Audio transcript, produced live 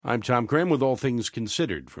I'm Tom Cram with All Things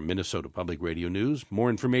Considered from Minnesota Public Radio News. More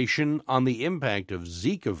information on the impact of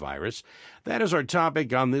Zika virus. That is our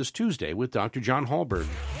topic on this Tuesday with Dr. John Hallberg.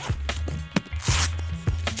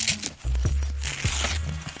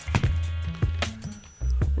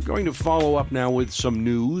 We're going to follow up now with some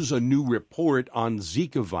news, a new report on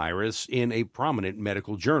Zika virus in a prominent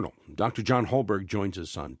medical journal. Dr. John Hallberg joins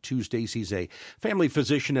us on Tuesdays. He's a family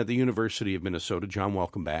physician at the University of Minnesota. John,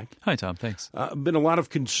 welcome back. Hi, Tom. Thanks. Been a lot of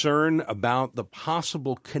concern about the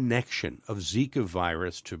possible connection of Zika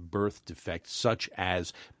virus to birth defects, such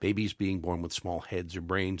as babies being born with small heads or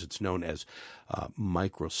brains. It's known as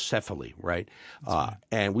microcephaly, right?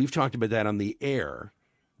 And we've talked about that on the air,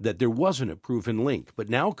 that there wasn't a proven link. But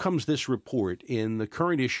now comes this report in the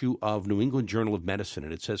current issue of New England Journal of Medicine,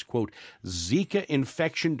 and it says, quote, Zika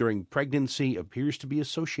infection during pregnancy appears to be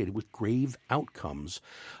associated with grave outcomes.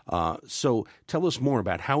 So tell us more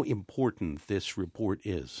about how important this report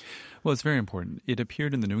is. Well, it's very important. It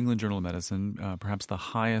appeared in the New England Journal of Medicine, perhaps the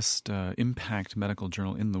highest impact medical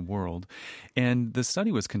journal in the world. And the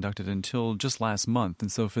study was conducted until just last month.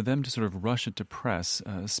 And so for them to sort of rush it to press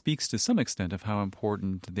speaks to some extent of how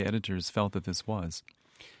important the editors felt that this was.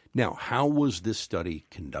 Now, how was this study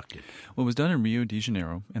conducted? Well, it was done in Rio de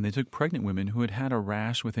Janeiro, and they took pregnant women who had had a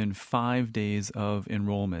rash within 5 days of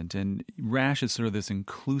enrollment. And rash is sort of this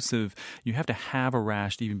inclusive, you have to have a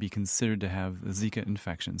rash to even be considered to have the Zika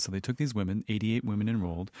infection. So they took these women, 88 women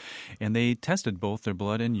enrolled, and they tested both their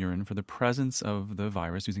blood and urine for the presence of the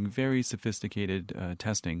virus using very sophisticated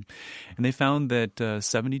testing. And they found that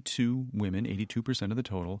 72 women, 82% of the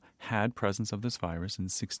total, had presence of this virus,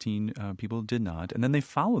 and 16 people did not. And then they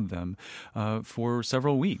followed them for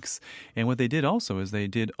several weeks. And what they did also is they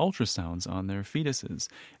did ultrasounds on their fetuses.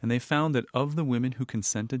 And they found that of the women who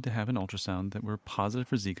consented to have an ultrasound that were positive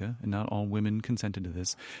for Zika, and not all women consented to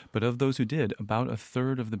this, but of those who did, about a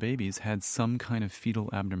third of the babies had some kind of fetal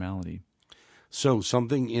abnormality. So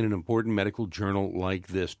something in an important medical journal like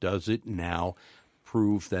this, does it now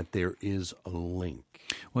prove that there is a link?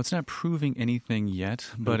 Well, it's not proving anything yet,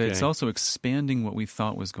 but It's also expanding what we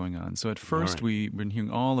thought was going on. So at first, we've been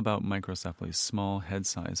hearing all about microcephaly, small head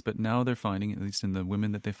size, but now they're finding, at least in the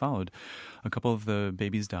women that they followed, a couple of the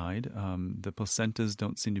babies died. The placentas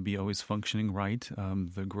don't seem to be always functioning right.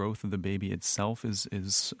 The growth of the baby itself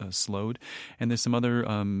is slowed. And there's some other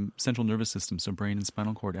central nervous system, so brain and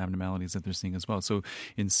spinal cord abnormalities that they're seeing as well. So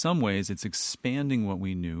in some ways, it's expanding what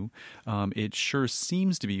we knew. It sure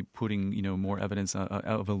seems to be putting, more evidence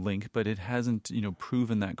of a link, but it hasn't,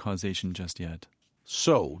 proven that causation just yet.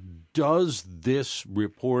 So does this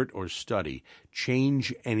report or study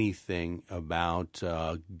change anything about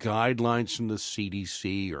guidelines from the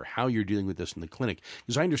CDC or how you're dealing with this in the clinic?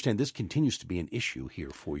 Because I understand this continues to be an issue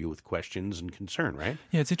here for you with questions and concern, right?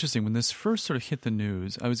 Yeah, it's interesting. When this first sort of hit the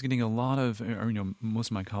news, I was getting a lot of, most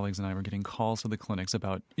of my colleagues and I were getting calls to the clinics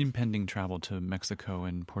about impending travel to Mexico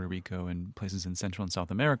and Puerto Rico and places in Central and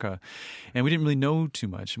South America. And we didn't really know too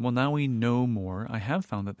much. Well, now we know more. I have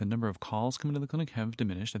found that the number of calls coming to the clinic have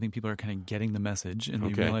diminished. I think people are kind of getting the message, and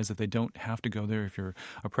they realize that they don't have to go there. If you're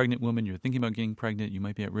a pregnant woman, you're thinking about getting pregnant, you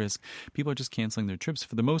might be at risk. People are just canceling their trips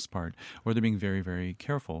for the most part, or they're being very, very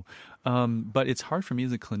careful. But it's hard for me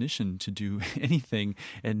as a clinician to do anything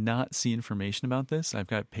and not see information about this. I've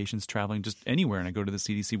got patients traveling just anywhere, and I go to the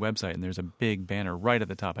CDC website, and there's a big banner right at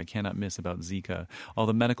the top I cannot miss about Zika. All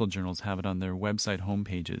the medical journals have it on their website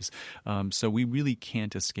homepages. So we really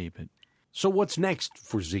can't escape it. So what's next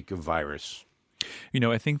for Zika virus?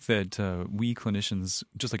 I think that we clinicians,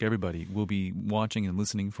 just like everybody, will be watching and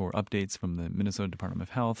listening for updates from the Minnesota Department of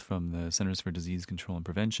Health, from the Centers for Disease Control and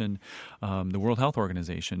Prevention, the World Health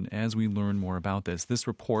Organization, as we learn more about this. This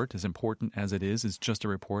report, as important as it is just a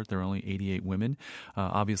report. There are only 88 women.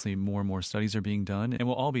 Obviously, more and more studies are being done, and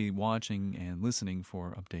we'll all be watching and listening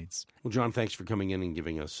for updates. Well, John, thanks for coming in and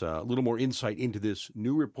giving us a little more insight into this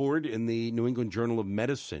new report in the New England Journal of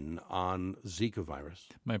Medicine on Zika virus.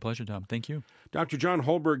 My pleasure, Tom. Thank you. Dr. John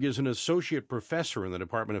Hallberg is an associate professor in the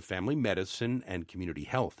Department of Family Medicine and Community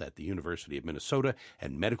Health at the University of Minnesota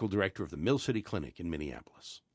and medical director of the Mill City Clinic in Minneapolis.